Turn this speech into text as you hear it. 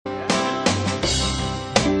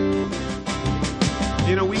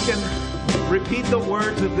You know, we can repeat the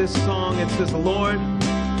words of this song. It says, Lord,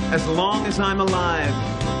 as long as I'm alive,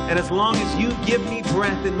 and as long as you give me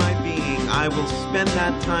breath in my being, I will spend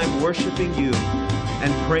that time worshiping you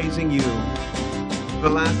and praising you. The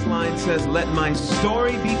last line says, let my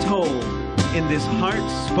story be told in this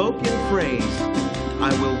heart-spoken phrase.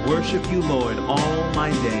 I will worship you, Lord, all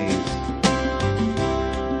my days.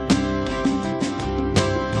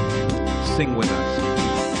 Sing with us.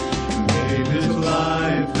 May this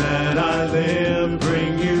life that I live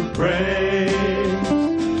bring you praise,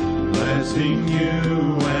 blessing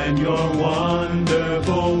you and your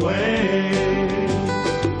wonderful ways.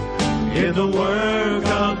 In the work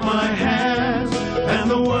of my hands and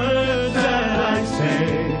the words that I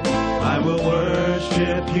say, I will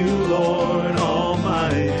worship you, Lord, all my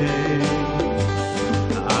days.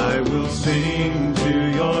 I will sing to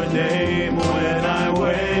your name when I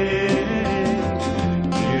wake,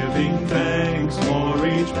 giving thanks for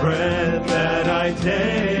each breath that I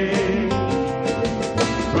take.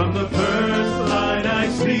 From the first light I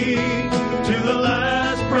see to the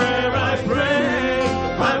last prayer I pray,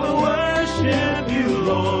 I will worship you,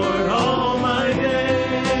 Lord, all my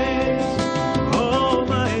days. All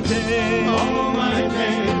my days. All my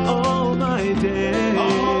days. All my days.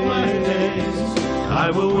 All my days. I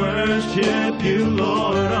will worship you,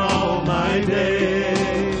 Lord, all my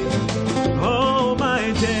days. All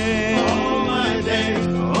my days. All my days.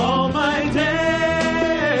 All my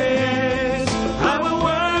days. I will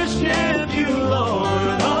worship you,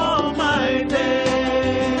 Lord, all my days.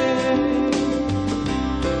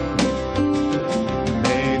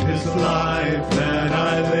 May this life that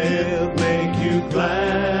I live make you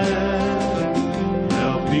glad.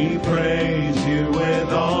 Help me praise you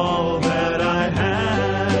with all that I have.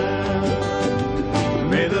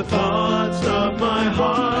 May the thoughts of my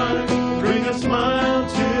heart bring a smile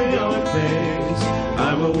to your face.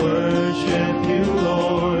 I will worship you,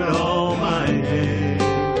 Lord, all my days.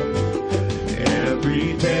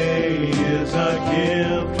 Every day is a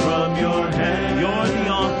gift from your hand. You're the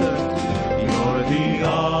author. You're the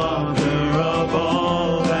author of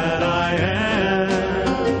all that I am.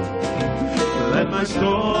 Let my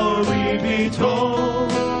story be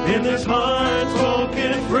told in this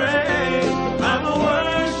heart-spoken phrase. I will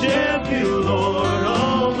worship you, Lord,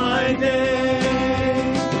 all my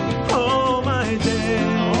days. All my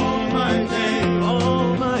days. All my days.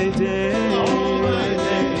 All my days. All my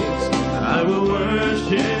days. I will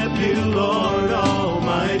worship you, Lord, all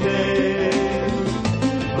my days.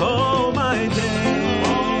 All my days.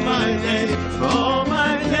 All my days. All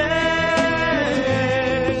my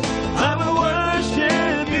days. I will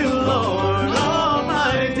worship you, Lord, all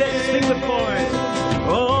my days. Sing the chorus.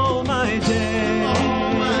 All my days.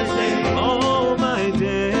 All my days. All my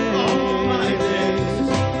days. All my days.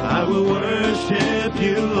 I will worship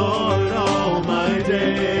you, Lord, all my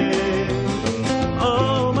days.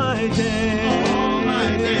 All my days. All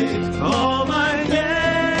my days. All my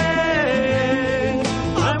days.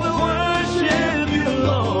 I will worship you,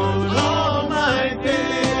 Lord, all my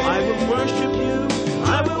days. I will worship you.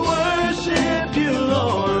 I will worship you,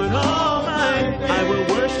 Lord, all my days. I will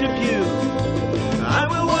worship you. I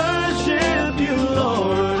will worship you,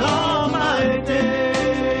 Lord, all my days.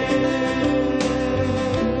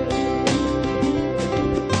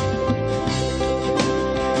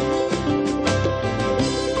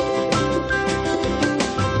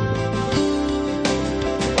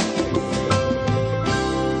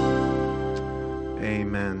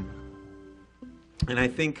 Amen. And I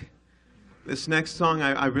think this next song,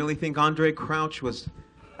 I really think Andre Crouch was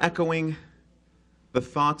echoing the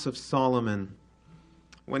thoughts of Solomon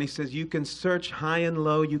when he says, you can search high and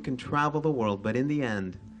low, you can travel the world, but in the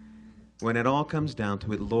end, when it all comes down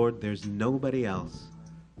to it, Lord, there's nobody else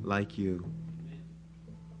like you.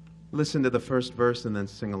 Listen to the first verse and then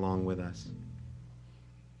sing along with us.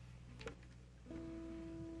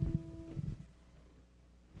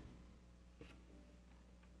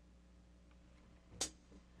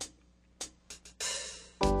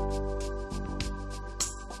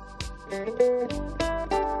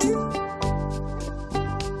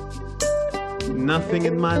 Nothing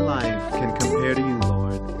in my life can compare to you,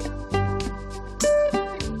 Lord.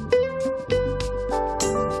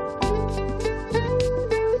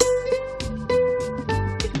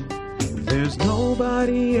 There's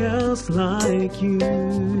nobody else like you.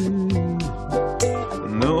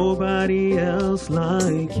 Nobody else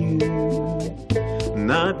like you.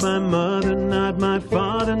 Not my mother, not my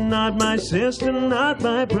father, not my sister, not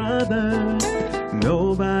my brother.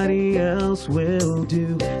 Nobody else will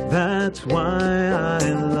do. That's why I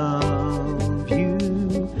love you.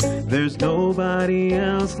 There's nobody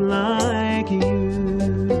else like you.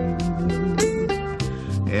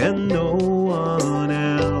 and no one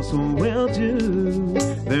else will do.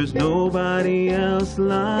 There's nobody else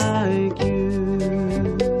like you.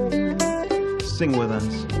 Sing with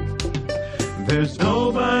us. There's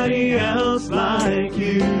nobody else like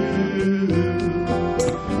you.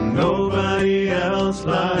 Nobody else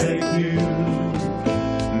like you.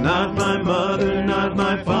 Not my mother, not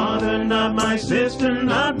my father, not my sister,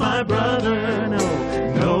 not my brother. No,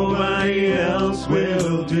 nobody else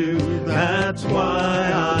will do. That's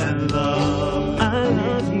why I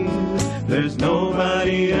love you. There's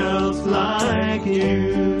nobody else like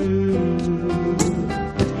you.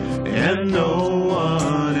 And no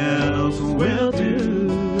one else will do.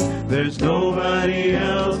 There's nobody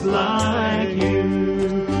else like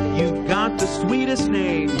you. You've got the sweetest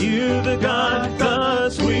name. You've got the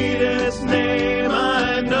sweetest name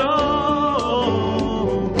I know.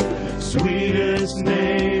 Sweetest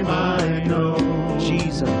name I know.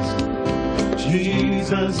 Jesus.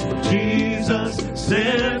 Jesus, Jesus,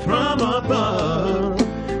 sent from above,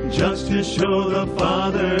 just to show the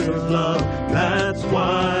Father's love. That's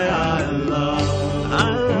why I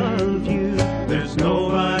love you. There's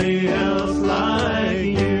nobody else like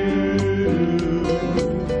you,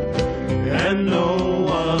 and no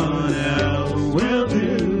one else will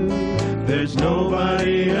do. There's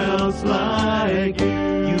nobody else like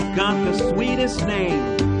you. You've got the sweetest name.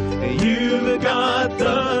 You've got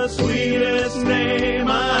the sweetest name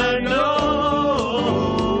I know.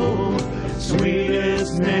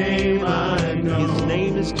 Sweetest name I know. His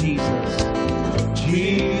name is Jesus.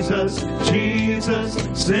 Jesus, Jesus,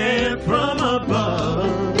 sent from above,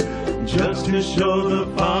 just to show the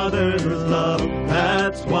Father's love.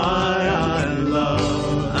 That's why I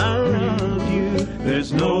love you.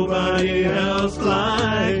 There's nobody else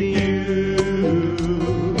like you,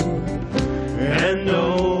 and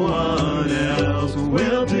no one else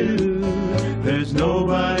will do. There's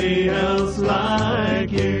nobody else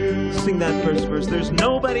like you. Sing that first verse. There's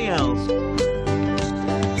nobody else.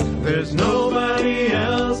 There's nobody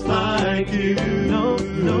else like you. No,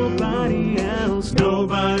 nobody else.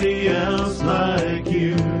 Nobody else like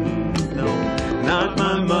you. No, not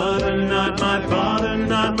my mother, not my father,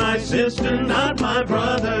 not my sister, not my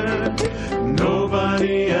brother.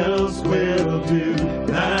 Nobody else will do.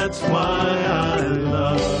 That's why I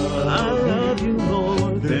love you,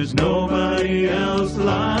 Lord. There's nobody else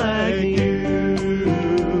like you,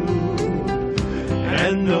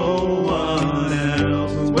 and no one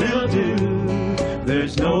else will do.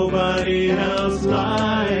 There's nobody else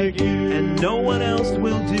like you, and no one else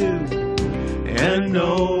will do, and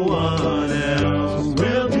no one else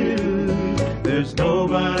will do. There's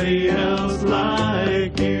nobody else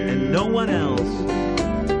like you, and no one else,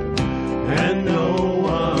 and no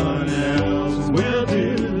one else will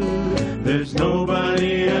do. There's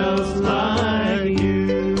nobody else like you.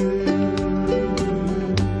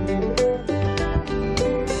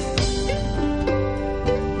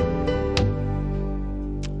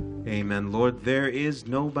 Amen. Lord, there is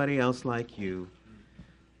nobody else like you.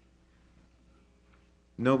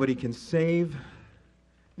 Nobody can save.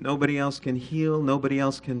 Nobody else can heal. Nobody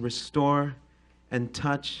else can restore and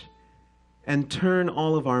touch and turn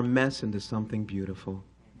all of our mess into something beautiful.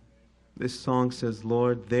 This song says,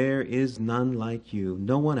 Lord, there is none like you.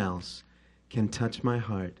 No one else can touch my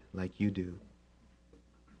heart like you do.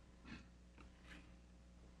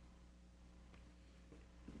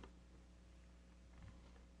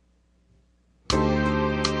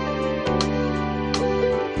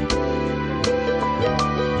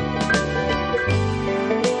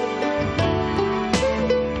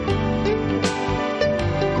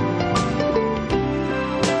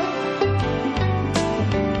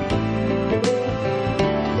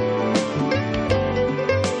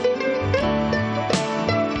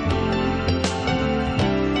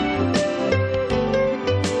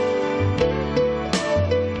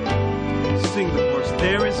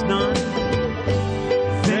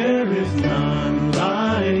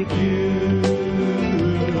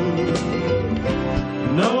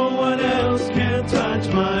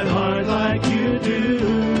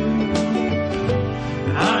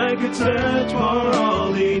 Search for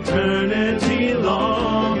all eternity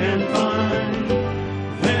long and find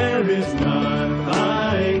there is none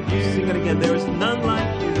like you. Sing it again. There is none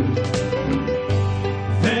like you.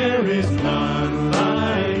 There is none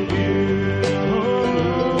like you.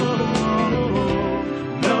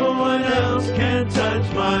 No one else can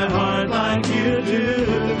touch my heart like you do.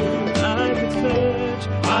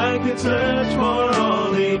 I could search for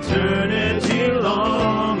all eternity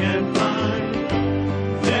long and find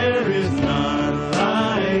there is none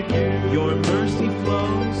like you.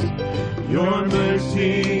 Your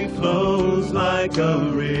mercy flows like like a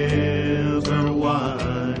river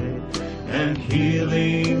wide, and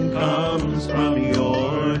healing comes from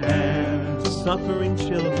your hand. Suffering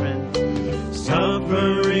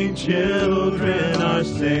children are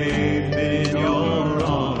safe in your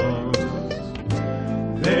arms.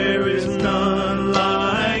 There is none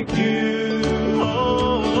like you.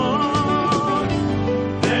 Oh,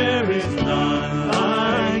 there is none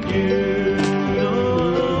like you.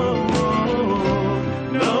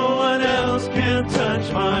 No one else can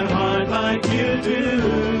touch my heart like you do.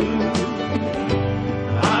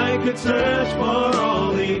 I could search for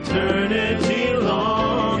all eternity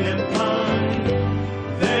long and find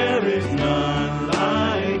there is none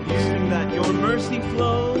like you. Sing that. Your mercy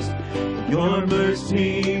flows. Your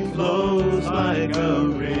mercy flows like a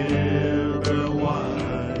river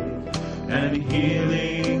wide, and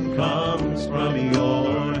healing comes from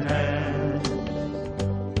your hand.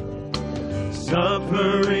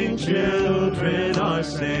 Suffering children are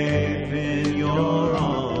safe in your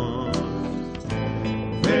arms.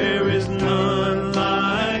 There is none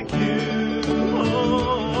like you.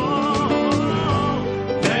 Oh,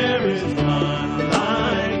 there is none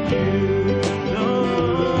like you.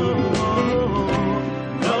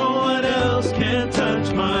 No one else can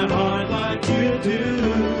touch my heart like you do.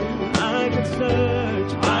 I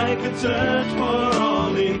could search for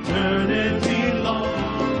all eternity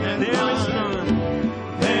long, and there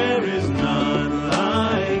is none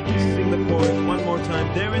like you. Sing the chorus one more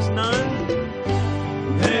time. There is none.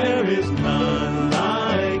 There is none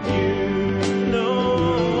like you.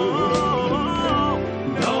 No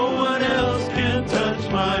one else can touch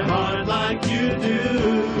my heart like you do.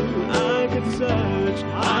 I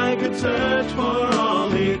could search for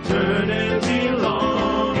all eternity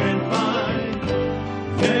long and find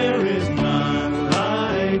there is none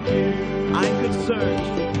like you. I could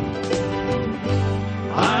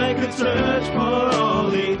search for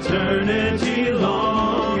all eternity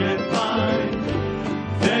long and find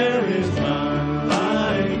there is none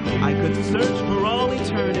like you. I could search for all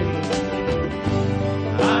eternity.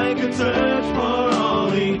 I could search for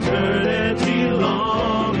all eternity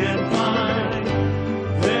long and find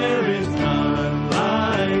there is none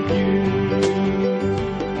like you.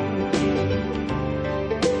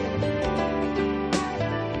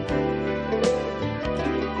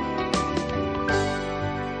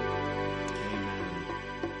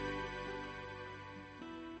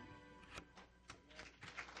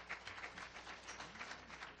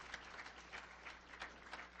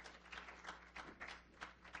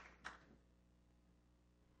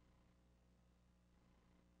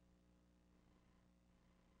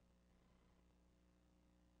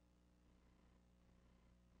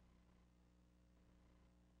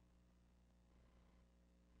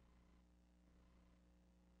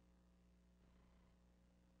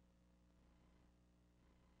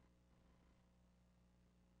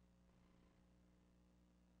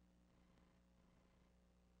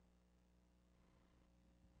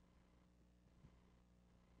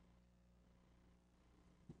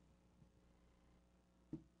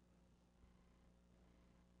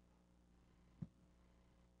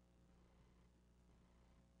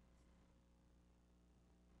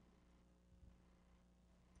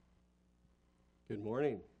 Good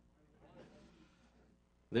morning.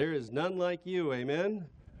 There is none like you, amen?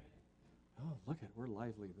 Oh, look at, we're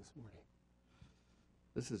lively this morning.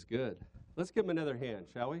 This is good. Let's give him another hand,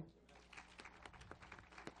 shall we?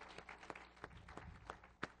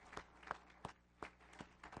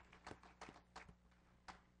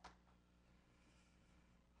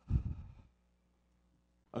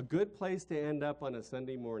 A good place to end up on a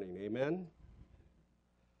Sunday morning, amen?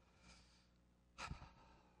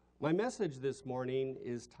 My message this morning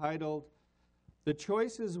is titled, The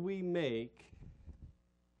Choices We Make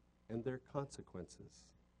and Their Consequences.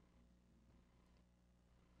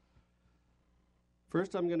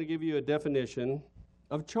 First, I'm going to give you a definition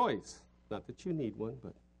of choice. Not that you need one,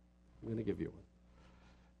 but I'm going to give you one.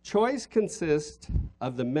 Choice consists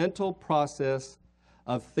of the mental process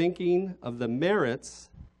of thinking of the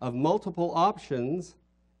merits of multiple options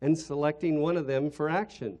and selecting one of them for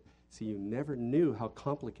action. See, you never knew how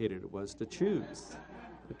complicated it was to choose.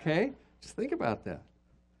 Okay? Just think about that.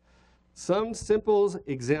 Some simple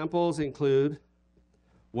examples include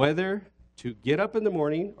whether to get up in the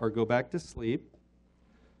morning or go back to sleep.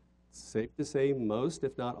 It's safe to say most,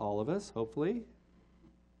 if not all of us, hopefully,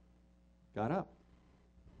 got up.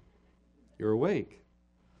 You're awake.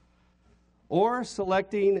 Or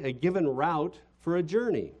selecting a given route for a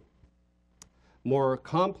journey. More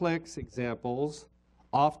complex examples,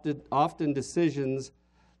 often decisions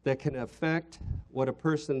that can affect what a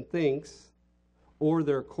person thinks or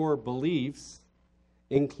their core beliefs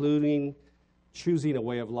including choosing a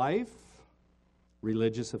way of life,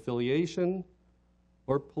 religious affiliation,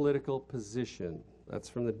 or political position. That's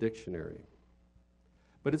from the dictionary.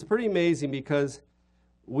 But it's pretty amazing because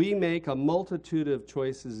we make a multitude of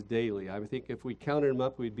choices daily. I think if we counted them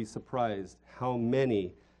up, we'd be surprised how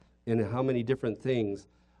many and how many different things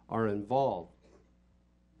are involved.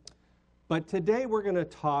 But today we're going to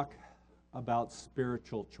talk about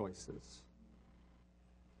spiritual choices.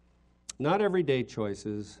 Not everyday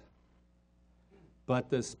choices,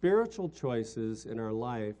 but the spiritual choices in our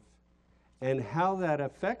life and how that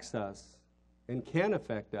affects us and can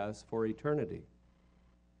affect us for eternity.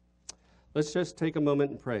 Let's just take a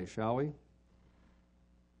moment and pray, shall we?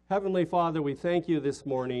 Heavenly Father, we thank you this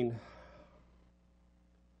morning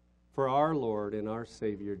for our Lord and our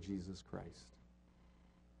Savior, Jesus Christ.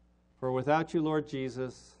 For without you, Lord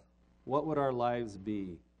Jesus, what would our lives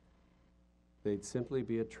be? They'd simply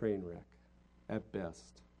be a train wreck at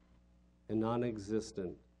best and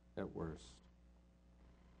non-existent at worst.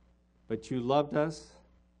 But you loved us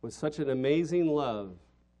with such an amazing love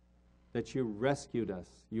that you rescued us,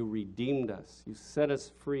 you redeemed us, you set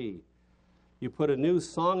us free. You put a new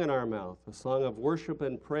song in our mouth, a song of worship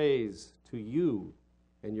and praise to you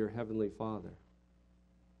and your Heavenly Father.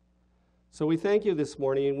 So we thank you this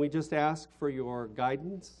morning, and we just ask for your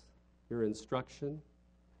guidance, your instruction.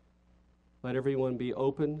 Let everyone be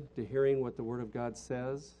open to hearing what the Word of God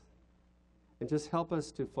says, and just help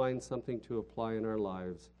us to find something to apply in our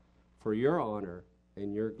lives for your honor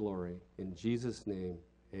and your glory. In Jesus' name,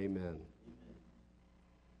 amen.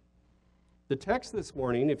 The text this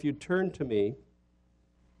morning, if you turn to me,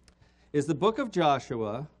 is the book of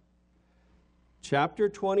Joshua, chapter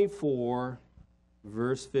 24,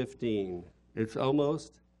 verse 15. It's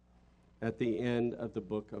almost at the end of the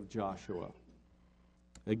book of Joshua.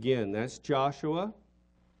 Again, that's Joshua,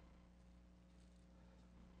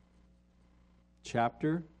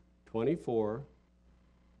 chapter 24,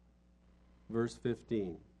 verse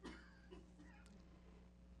 15.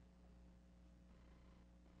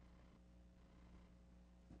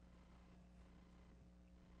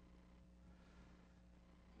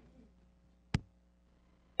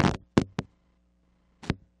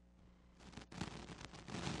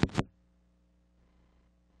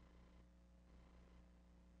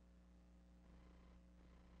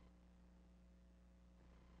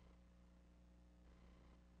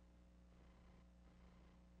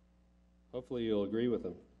 Hopefully you'll agree with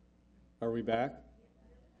him. Are we back?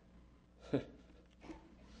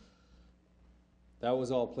 That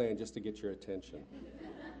was all planned just to get your attention.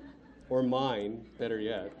 Or mine, better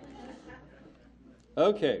yet.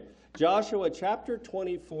 Okay, Joshua chapter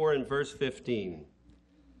 24 and verse 15.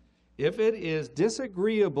 If it is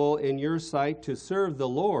disagreeable in your sight to serve the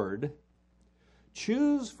Lord,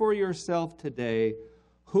 choose for yourself today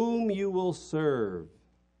whom you will serve,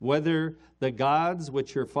 whether the gods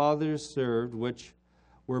which your fathers served, which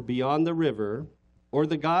were beyond the river, or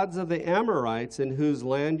the gods of the Amorites in whose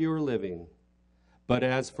land you are living. But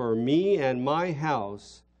as for me and my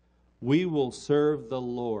house, we will serve the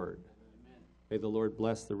Lord. Amen. May the Lord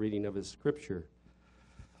bless the reading of his scripture.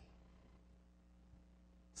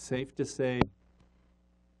 Safe to say,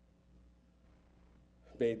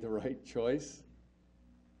 made the right choice.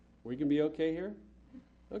 We can be okay here?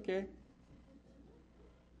 Okay.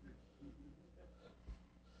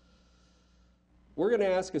 We're going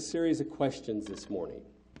to ask a series of questions this morning.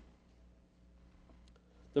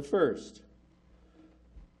 The first,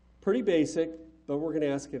 pretty basic, but we're going to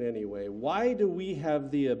ask it anyway. Why do we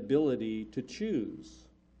have the ability to choose?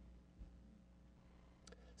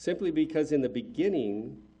 Simply because in the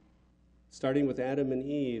beginning, starting with Adam and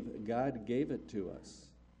Eve, God gave it to us.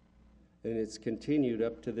 And it's continued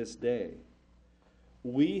up to this day.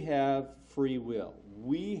 We have free will.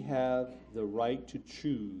 We have the right to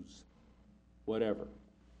choose whatever.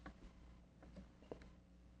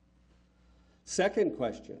 Second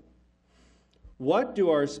question, what do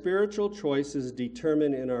our spiritual choices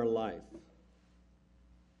determine in our life?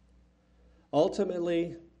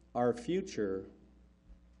 Ultimately, our future,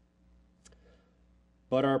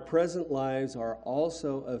 but our present lives are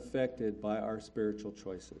also affected by our spiritual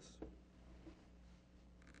choices.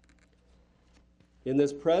 In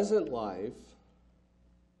this present life,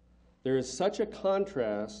 there is such a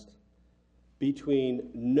contrast between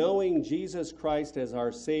knowing Jesus Christ as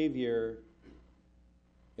our Savior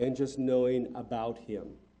and just knowing about him.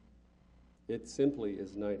 It simply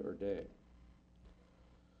is night or day.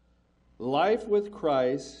 Life with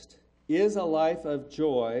Christ is a life of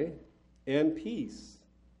joy and peace.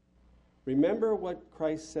 Remember what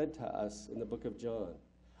Christ said to us in the book of John.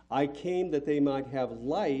 I came that they might have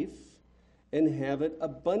life and have it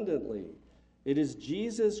abundantly. It is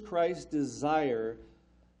Jesus Christ's desire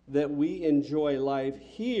that we enjoy life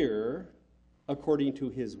here according to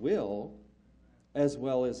his will, as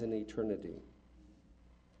well as in eternity.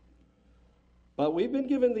 But we've been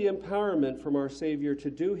given the empowerment from our Savior to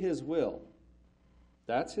do his will.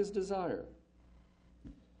 That's his desire.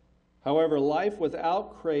 However, life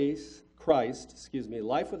without Christ,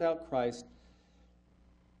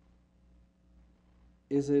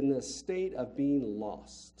 is in a state of being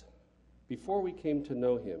lost. Before we came to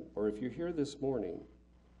know him, or if you're here this morning,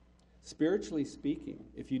 spiritually speaking,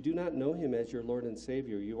 if you do not know him as your Lord and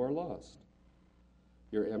Savior, you are lost.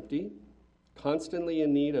 You're empty, constantly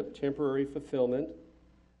in need of temporary fulfillment,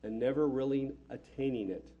 and never really attaining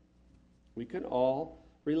it. We can all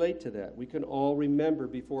relate to that. We can all remember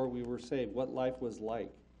before we were saved what life was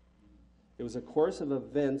like. It was a course of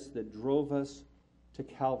events that drove us to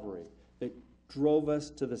Calvary, that drove us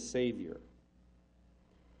to the Savior.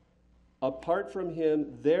 Apart from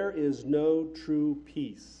him, there is no true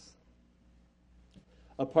peace.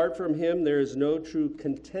 Apart from him, there is no true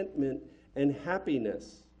contentment and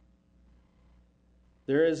happiness.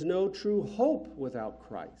 There is no true hope without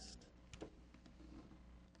Christ.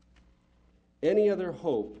 Any other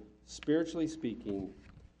hope, spiritually speaking,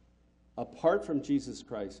 apart from Jesus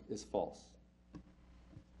Christ is false.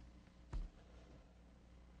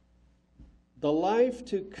 The life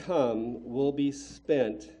to come will be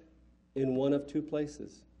spent in one of two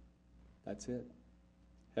places. That's it.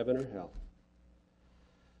 Heaven or hell.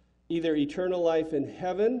 Either eternal life in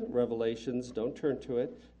heaven, Revelations, don't turn to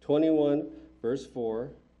it, 21, verse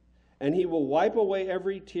 4, and he will wipe away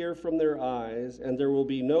every tear from their eyes, and there will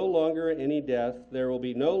be no longer any death, there will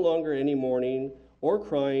be no longer any mourning, or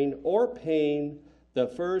crying, or pain. The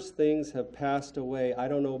first things have passed away. I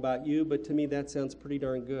don't know about you, but to me that sounds pretty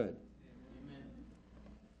darn good. Amen.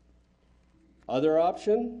 Other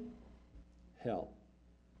option? Hell.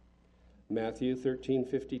 Matthew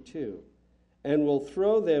 13:52. And will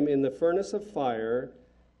throw them in the furnace of fire.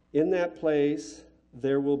 In that place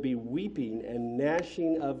there will be weeping and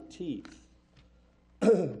gnashing of teeth.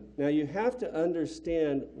 Now you have to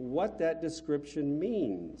understand what that description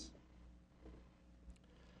means.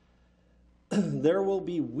 There will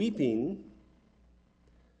be weeping.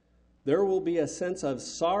 There will be a sense of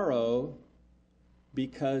sorrow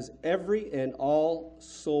because every and all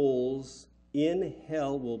souls in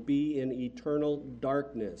hell will be in eternal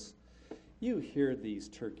darkness. You hear these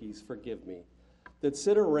turkeys, forgive me, that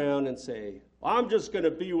sit around and say, I'm just going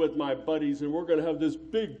to be with my buddies and we're going to have this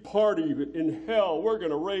big party in hell. We're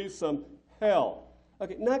going to raise some hell.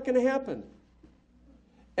 Okay, not going to happen.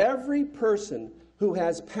 Every person who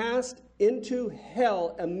has passed into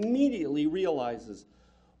hell immediately realizes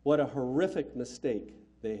what a horrific mistake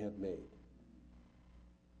they have made.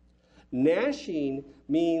 Gnashing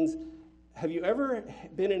means, have you ever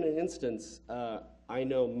been in an instance, I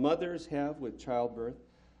know mothers have with childbirth,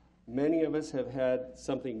 many of us have had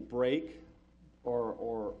something break,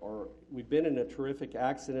 or we've been in a terrific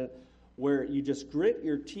accident where you just grit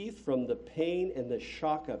your teeth from the pain and the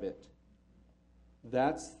shock of it.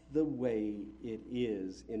 That's the way it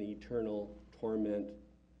is in eternal torment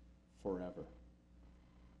forever.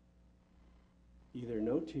 Either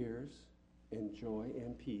no tears and joy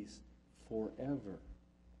and peace forever,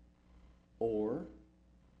 or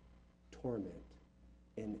torment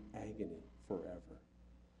and agony forever.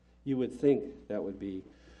 You would think that would be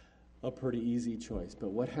a pretty easy choice.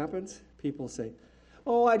 But what happens? People say,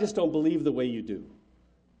 oh, I just don't believe the way you do.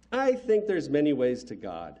 I think there's many ways to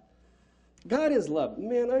God. God is love.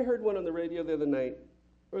 Man, I heard one on the radio the other night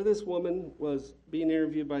where this woman was being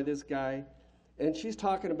interviewed by this guy, and she's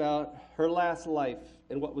talking about her last life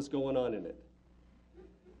and what was going on in it.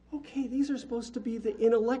 Okay, these are supposed to be the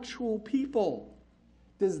intellectual people.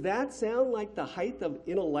 Does that sound like the height of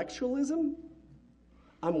intellectualism?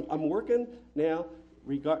 I'm working now,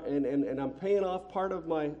 and I'm paying off part of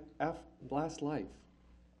my last life.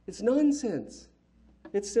 It's nonsense.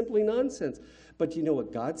 It's simply nonsense. But you know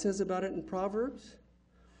what God says about it in Proverbs?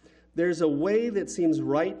 There's a way that seems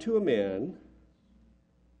right to a man,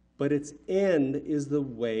 but its end is the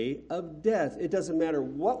way of death. It doesn't matter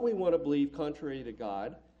what we want to believe contrary to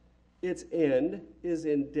God. Its end is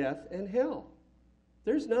in death and hell.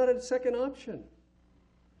 There's not a second option.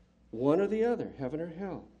 One or the other, heaven or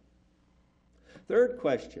hell. Third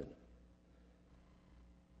question.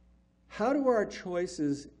 How do our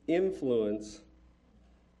choices influence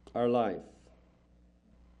our life?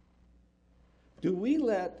 Do we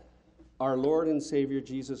let our Lord and Savior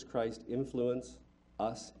Jesus Christ influence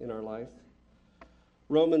us in our life?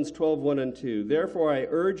 Romans 12:1 and 2. Therefore I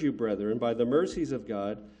urge you, brethren, by the mercies of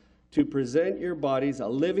God, to present your bodies a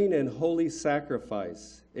living and holy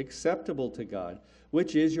sacrifice, acceptable to God,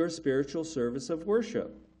 which is your spiritual service of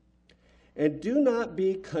worship. And do not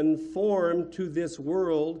be conformed to this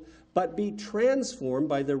world, but be transformed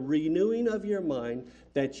by the renewing of your mind,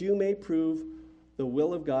 that you may prove the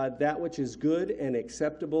will of God, that which is good and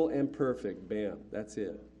acceptable and perfect. Bam, that's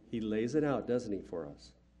it. He lays it out, doesn't he, for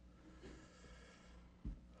us?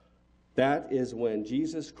 That is when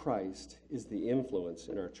Jesus Christ is the influence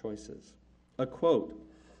in our choices. A quote,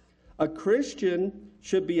 "A Christian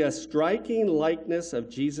should be a striking likeness of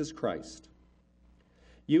Jesus Christ.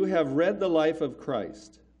 You have read the life of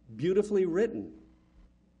Christ, beautifully written.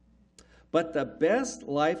 But the best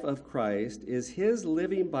life of Christ is his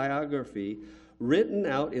living biography written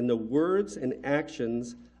out in the words and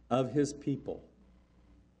actions of his people."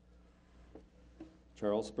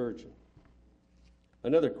 Charles Spurgeon.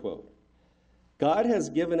 Another quote, "God has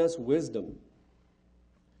given us wisdom.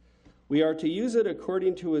 We are to use it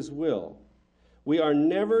according to his will. We are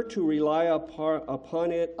never to rely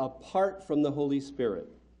upon it apart from the Holy Spirit.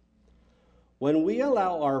 When we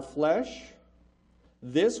allow our flesh,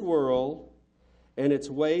 this world, and its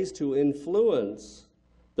ways to influence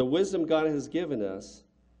the wisdom God has given us,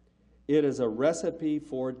 it is a recipe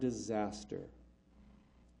for disaster."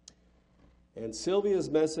 And Sylvia's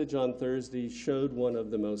message on Thursday showed one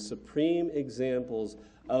of the most supreme examples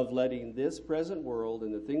of letting this present world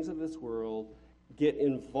and the things of this world get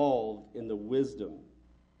involved in the wisdom.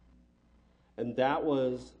 And that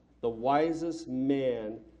was the wisest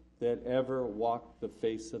man that ever walked the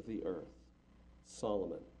face of the earth,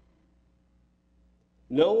 Solomon.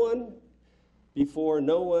 No one before,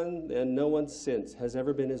 no one, and no one since has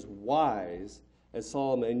ever been as wise as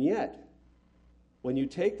Solomon. And yet, when you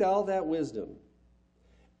take all that wisdom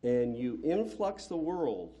and you influx the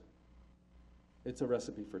world, it's a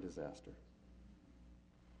recipe for disaster.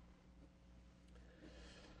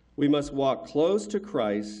 We must walk close to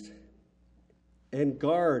Christ and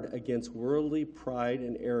guard against worldly pride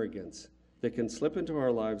and arrogance that can slip into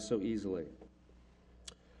our lives so easily.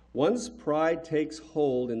 Once pride takes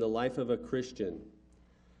hold in the life of a Christian,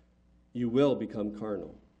 you will become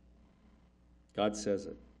carnal. God says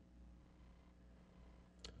it.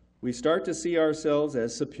 We start to see ourselves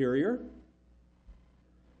as superior,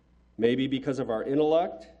 maybe because of our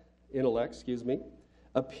intellect,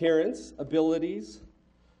 appearance, abilities,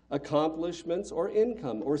 accomplishments, or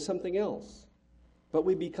income, or something else. But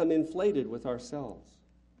we become inflated with ourselves.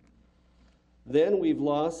 Then we've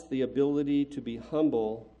lost the ability to be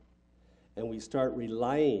humble, and we start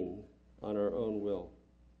relying on our own will.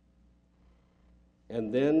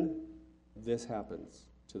 And then this happens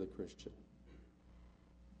to the Christian.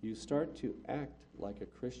 You start to act like a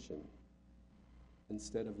Christian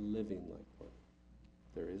instead of living like one.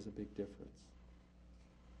 There is a big difference.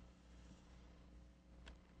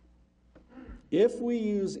 If we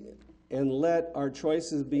use and let our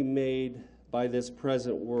choices be made by this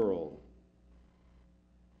present world,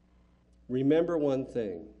 remember one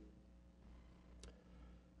thing.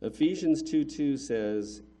 Ephesians 2:2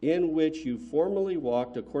 says, "In which you formerly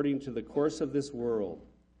walked according to the course of this world,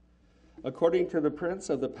 according to the prince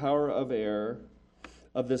of the power of air,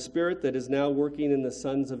 of the spirit that is now working in the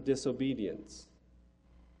sons of disobedience,"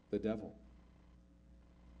 the devil.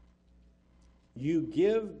 You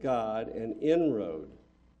give God an inroad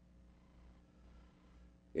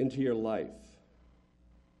into your life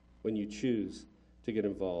when you choose to get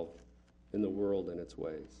involved in the world and its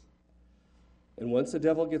ways. And once the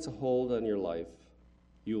devil gets a hold on your life,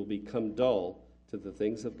 you will become dull to the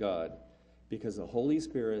things of God, because the Holy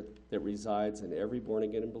Spirit that resides in every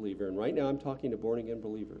born-again believer, and right now I'm talking to born-again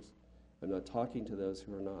believers. I'm not talking to those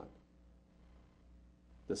who are not.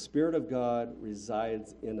 The Spirit of God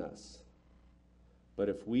resides in us. But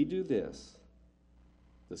if we do this,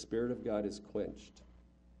 the Spirit of God is quenched.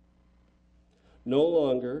 No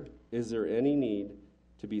longer is there any need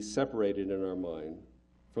to be separated in our mind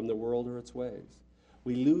from the world or its ways.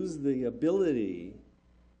 We lose the ability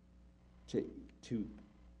to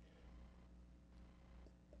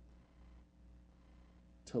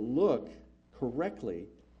look correctly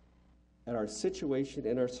at our situation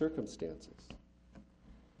and our circumstances.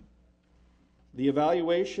 The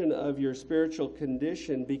evaluation of your spiritual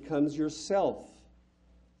condition becomes yourself,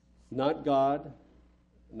 not God,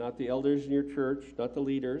 not the elders in your church, not the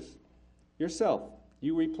leaders, yourself.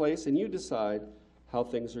 You replace and you decide how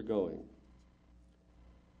things are going.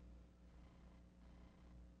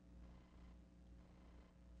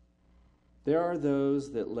 There are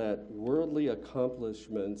those that let worldly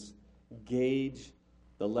accomplishments gauge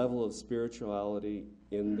the level of spirituality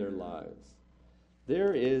in their lives.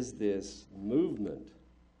 There is this movement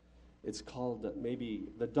It's called maybe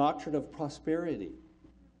the doctrine of prosperity.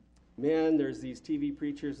 Man, there's these TV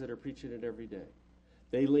preachers that are preaching it every day.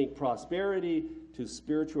 They link prosperity to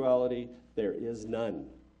spirituality. There is none.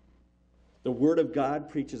 The Word of God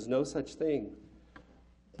preaches no such thing.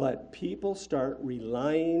 But people start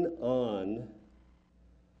relying on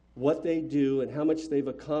what they do and how much they've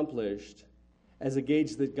accomplished as a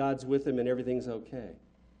gauge that God's with them and everything's okay.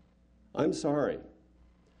 I'm sorry.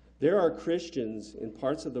 There are Christians in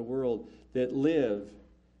parts of the world that live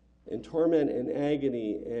in torment and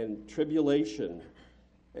agony and tribulation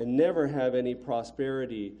and never have any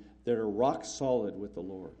prosperity, that are rock solid with the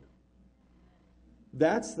Lord.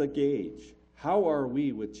 That's the gauge. How are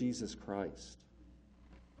we with Jesus Christ?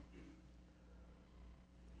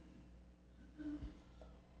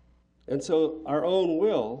 And so our own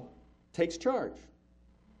will takes charge.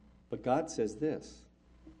 But God says this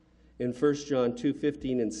in 1 John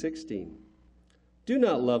 2:15 and 16. Do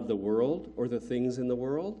not love the world or the things in the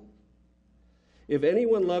world. If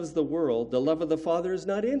anyone loves the world, the love of the Father is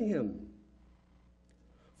not in him.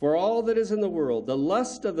 For all that is in the world, the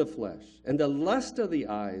lust of the flesh and the lust of the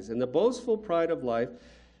eyes and the boastful pride of life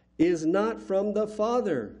is not from the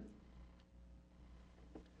Father,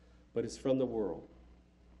 but is from the world.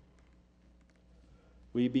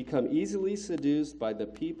 We become easily seduced by the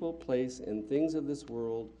people, place, and things of this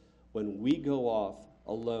world when we go off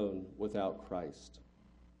alone without Christ.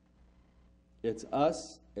 It's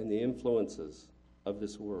us and the influences of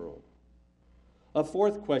this world. A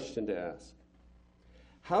fourth question to ask: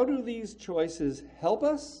 how do these choices help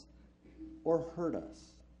us or hurt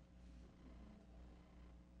us?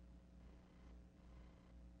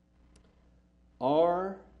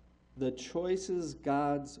 Are the choices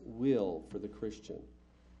God's will for the Christian?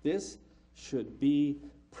 This should be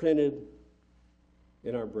printed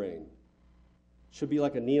in our brain. Should be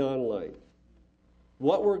like a neon light.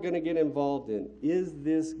 What we're going to get involved in, is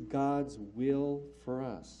this God's will for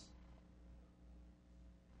us?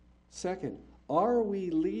 Second, are we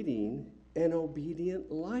leading an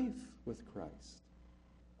obedient life with Christ?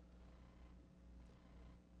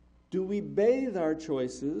 Do we bathe our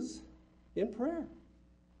choices in prayer?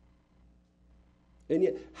 And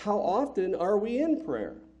yet, how often are we in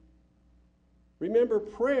prayer? Remember,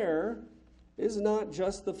 prayer is not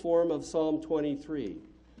just the form of Psalm 23.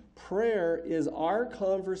 Prayer is our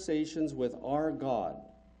conversations with our God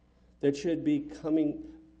that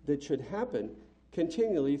should happen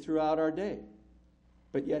continually throughout our day.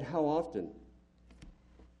 But yet, how often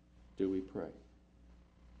do we pray?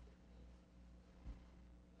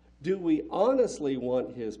 Do we honestly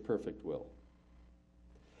want His perfect will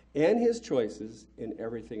and His choices in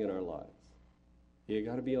everything in our lives? You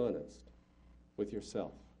got to be honest with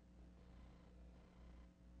yourself.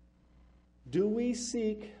 Do we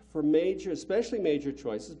seek for especially major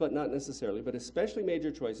choices, but not necessarily, but especially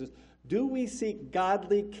major choices, do we seek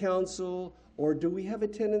godly counsel, or do we have a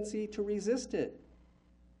tendency to resist it?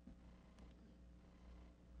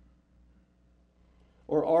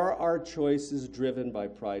 Or are our choices driven by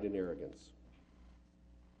pride and arrogance?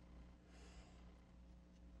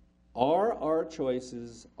 Are our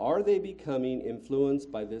choices, are they becoming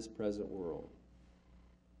influenced by this present world?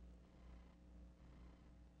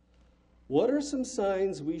 What are some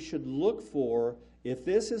signs we should look for if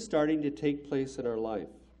this is starting to take place in our life?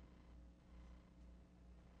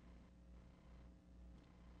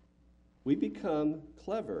 We become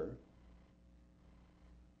clever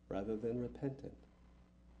rather than repentant.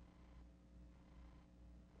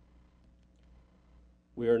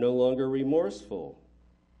 We are no longer remorseful,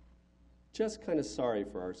 just kind of sorry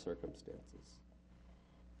for our circumstances.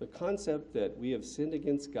 The concept that we have sinned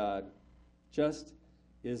against God just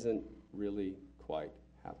isn't really quite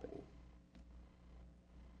happening.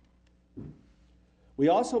 We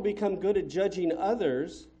also become good at judging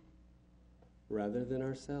others rather than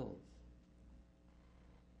ourselves.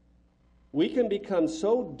 We can become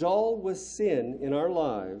so dull with sin in our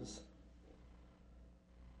lives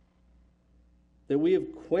that we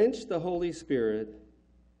have quenched the Holy Spirit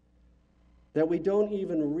that we don't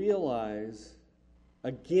even realize,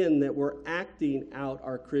 again, that we're acting out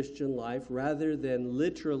our Christian life rather than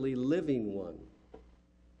literally living one.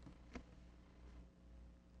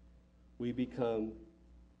 We become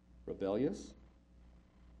rebellious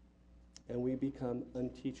and we become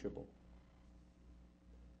unteachable.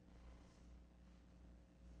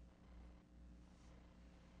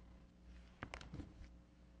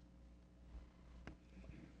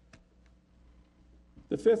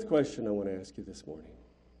 The fifth question I want to ask you this morning: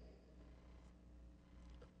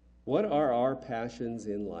 what are our passions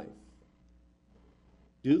in life?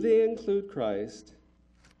 Do they include Christ?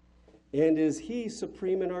 And is He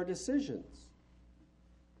supreme in our decisions?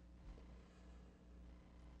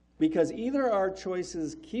 Because either our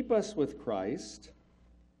choices keep us with Christ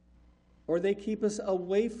or they keep us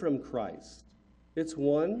away from Christ. It's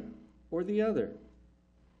one or the other.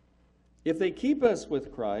 If they keep us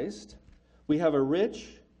with Christ, we have a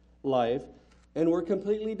rich life and we're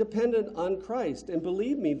completely dependent on Christ. And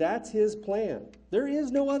believe me, that's His plan. There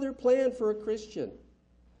is no other plan for a Christian.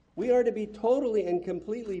 We are to be totally and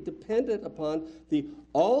completely dependent upon the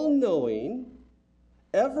all-knowing,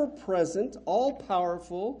 ever-present,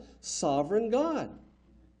 all-powerful, sovereign God.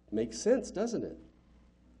 Makes sense, doesn't it?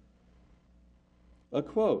 A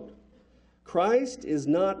quote, "Christ is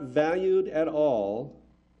not valued at all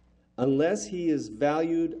unless He is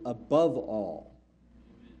valued above all."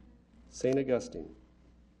 St. Augustine.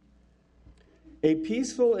 A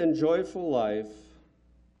peaceful and joyful life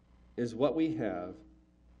is what we have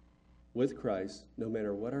with Christ, no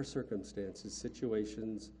matter what our circumstances,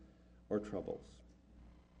 situations, or troubles.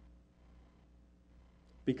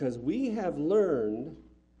 Because we have learned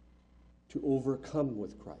to overcome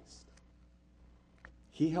with Christ.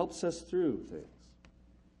 He helps us through things.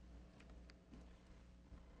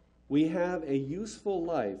 We have a useful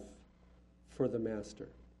life for the Master.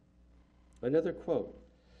 Another quote.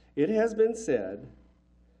 It has been said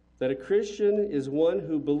that a Christian is one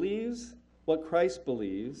who believes what Christ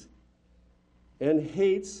believes and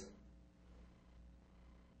hates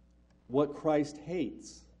what Christ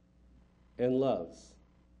hates and loves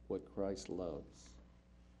what Christ loves.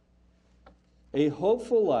 A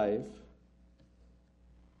hopeful life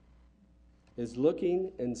is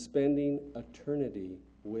looking and spending eternity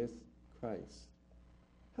with Christ.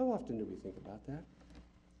 How often do we think about that?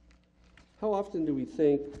 How often do we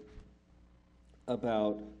think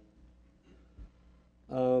about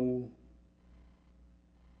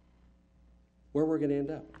where we're going to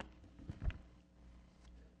end up?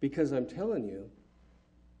 Because I'm telling you,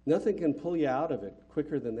 nothing can pull you out of it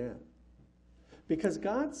quicker than that. Because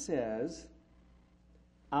God says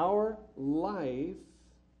our life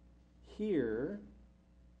here,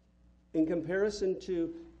 in comparison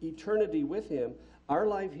to eternity with Him, our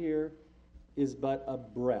life here is but a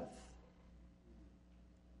breath.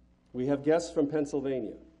 We have guests from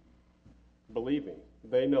Pennsylvania. Believe me,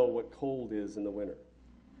 they know what cold is in the winter,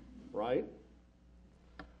 right?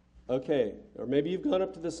 Okay, or maybe you've gone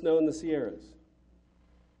up to the snow in the Sierras.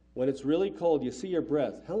 When it's really cold, you see your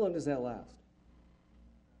breath. How long does that last?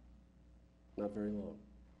 Not very long.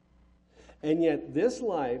 And yet this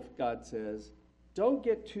life, God says, don't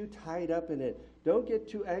get too tied up in it. Don't get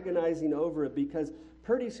too agonizing over it, because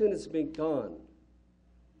pretty soon it's been gone.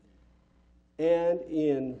 And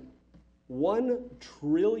in 1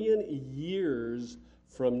 trillion years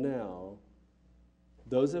from now,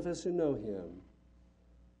 those of us who know Him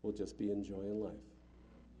will just be enjoying life.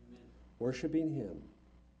 Amen. Worshiping Him,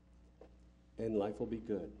 and life will be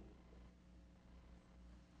good.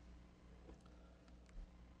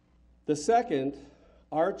 The second,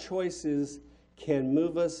 our choices can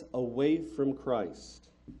move us away from Christ.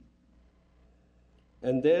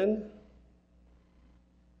 And then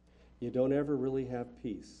you don't ever really have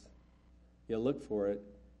peace. You look for it,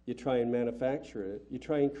 you try and manufacture it, you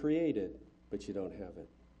try and create it, but you don't have it.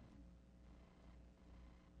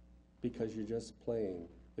 Because you're just playing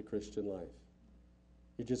the Christian life.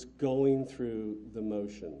 You're just going through the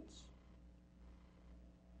motions.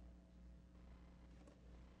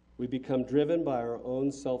 We become driven by our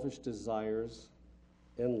own selfish desires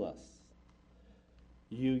and lusts.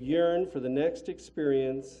 You yearn for the next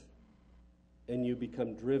experience, and you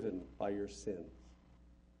become driven by your sins.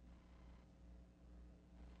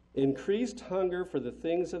 Increased hunger for the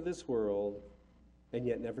things of this world, and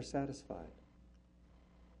yet never satisfied.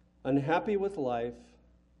 Unhappy with life,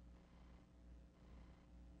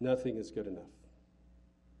 nothing is good enough.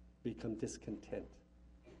 Become discontent.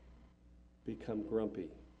 Become grumpy.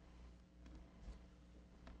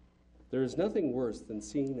 There is nothing worse than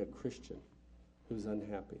seeing a Christian who's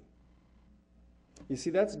unhappy. You see,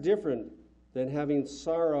 that's different than having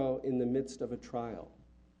sorrow in the midst of a trial.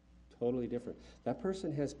 Totally different. That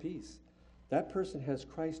person has peace. That person has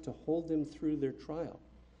Christ to hold them through their trial.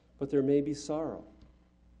 But there may be sorrow.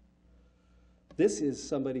 This is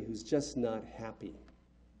somebody who's just not happy.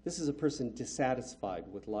 This is a person dissatisfied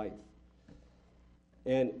with life.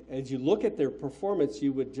 And as you look at their performance,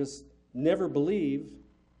 you would just never believe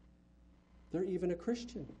they're even a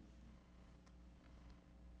Christian.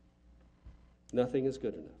 Nothing is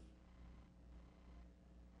good enough.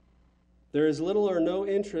 There is little or no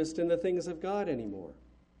interest in the things of God anymore.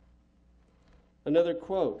 Another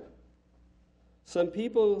quote. Some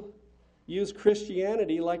people use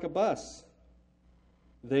Christianity like a bus.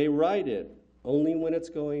 They ride it only when it's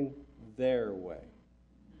going their way.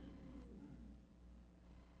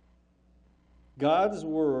 God's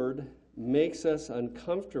word makes us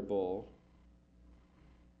uncomfortable,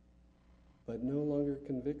 but no longer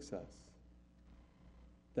convicts us.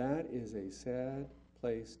 That is a sad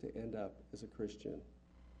place to end up as a Christian.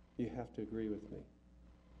 You have to agree with me.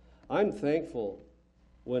 I'm thankful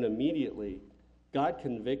when immediately God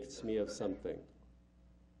convicts me of something,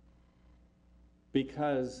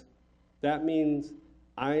 because that means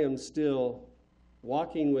I am still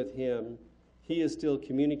walking with Him, He is still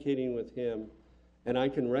communicating with Him, and I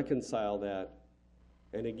can reconcile that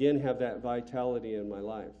and again have that vitality in my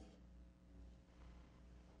life.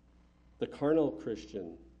 The carnal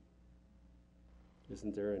Christian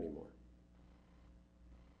isn't there anymore.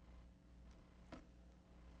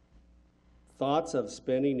 Thoughts of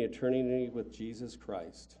spending eternity with Jesus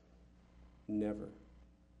Christ never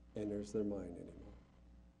enters their mind anymore.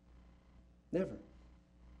 Never.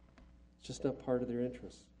 It's just not part of their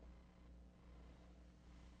interest.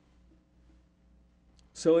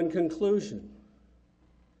 So in conclusion,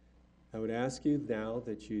 I would ask you now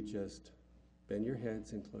that you just bend your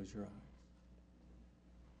heads and close your eyes.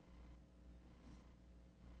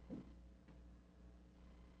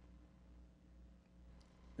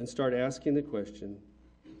 And start asking the question,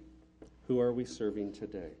 who are we serving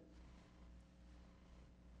today?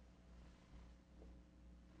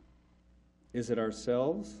 Is it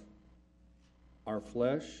ourselves, our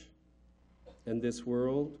flesh, and this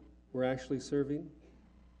world we're actually serving?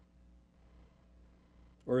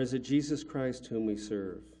 Or is it Jesus Christ whom we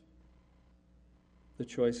serve? The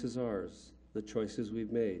choice is ours. The choices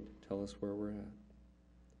we've made tell us where we're at.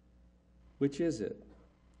 Which is it?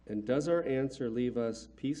 And does our answer leave us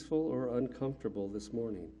peaceful or uncomfortable this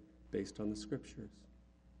morning based on the Scriptures?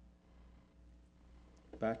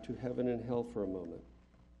 Back to heaven and hell for a moment.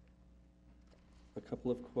 A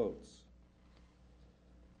couple of quotes.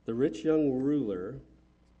 The rich young ruler,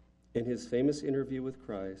 in his famous interview with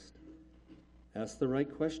Christ, asked the right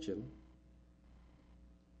question,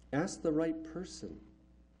 asked the right person,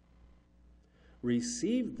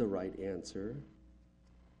 received the right answer,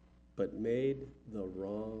 but made the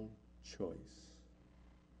wrong choice.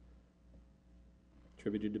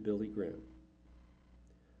 Attributed to Billy Graham.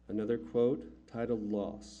 Another quote titled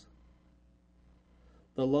Loss.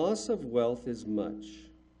 The loss of wealth is much.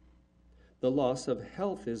 The loss of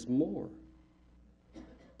health is more.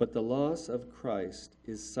 But the loss of Christ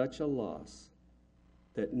is such a loss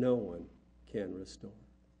that no one can restore.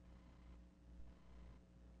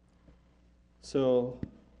 So,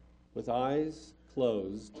 with eyes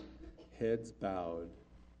closed, heads bowed,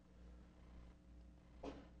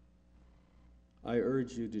 I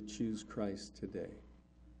urge you to choose Christ today.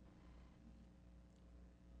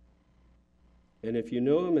 And if you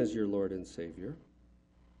know Him as your Lord and Savior,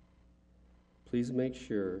 please make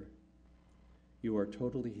sure you are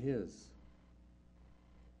totally His,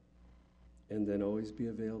 and then always be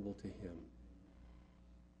available to Him.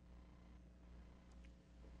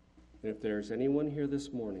 And if there's anyone here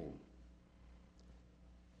this morning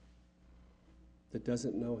that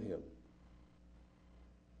doesn't know Him,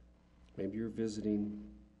 maybe you're visiting,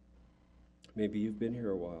 maybe you've been here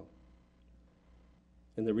a while,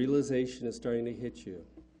 and the realization is starting to hit you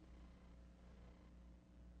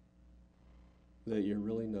that you're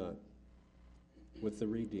really not with the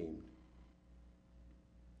redeemed.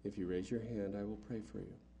 If you raise your hand, I will pray for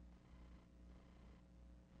you.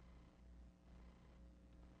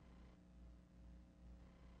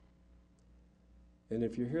 And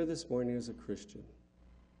if you're here this morning as a Christian,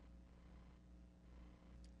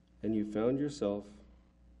 and you found yourself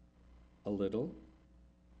a little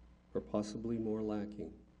or possibly more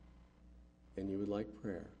lacking, and you would like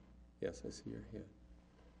prayer, yes, I see your hand.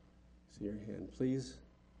 I see your hand. Please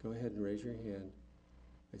go ahead and raise your hand.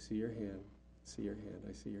 I see your hand. I see your hand.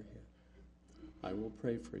 I see your hand. I will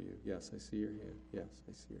pray for you. Yes, I see your hand. Yes,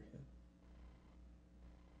 I see your hand.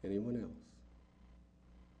 Anyone else?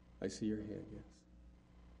 I see your hand, yes.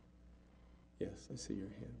 Yes, I see your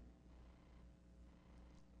hand.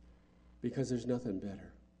 Because there's nothing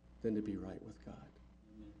better than to be right with God.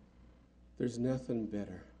 There's nothing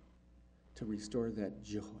better to restore that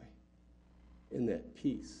joy and that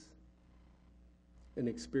peace and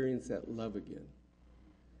experience that love again.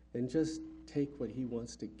 And just take what He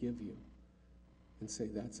wants to give you and say,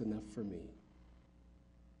 that's enough for me.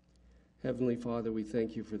 Heavenly Father, we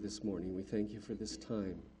thank You for this morning. We thank You for this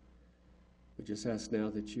time. We just ask now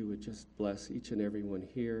that You would just bless each and every one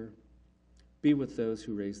here. Be with those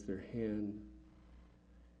who raised their hand.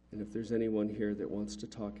 And if there's anyone here that wants to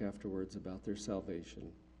talk afterwards about their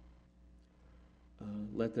salvation,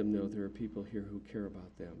 let them know there are people here who care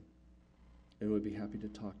about them and would be happy to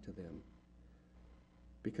talk to them.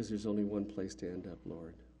 Because there's only one place to end up,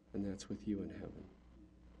 Lord, and that's with you in heaven.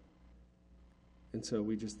 And so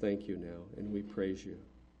we just thank you now, and we praise you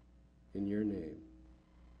in your name,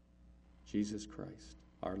 Jesus Christ,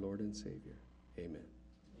 our Lord and Savior. Amen.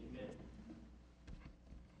 Amen.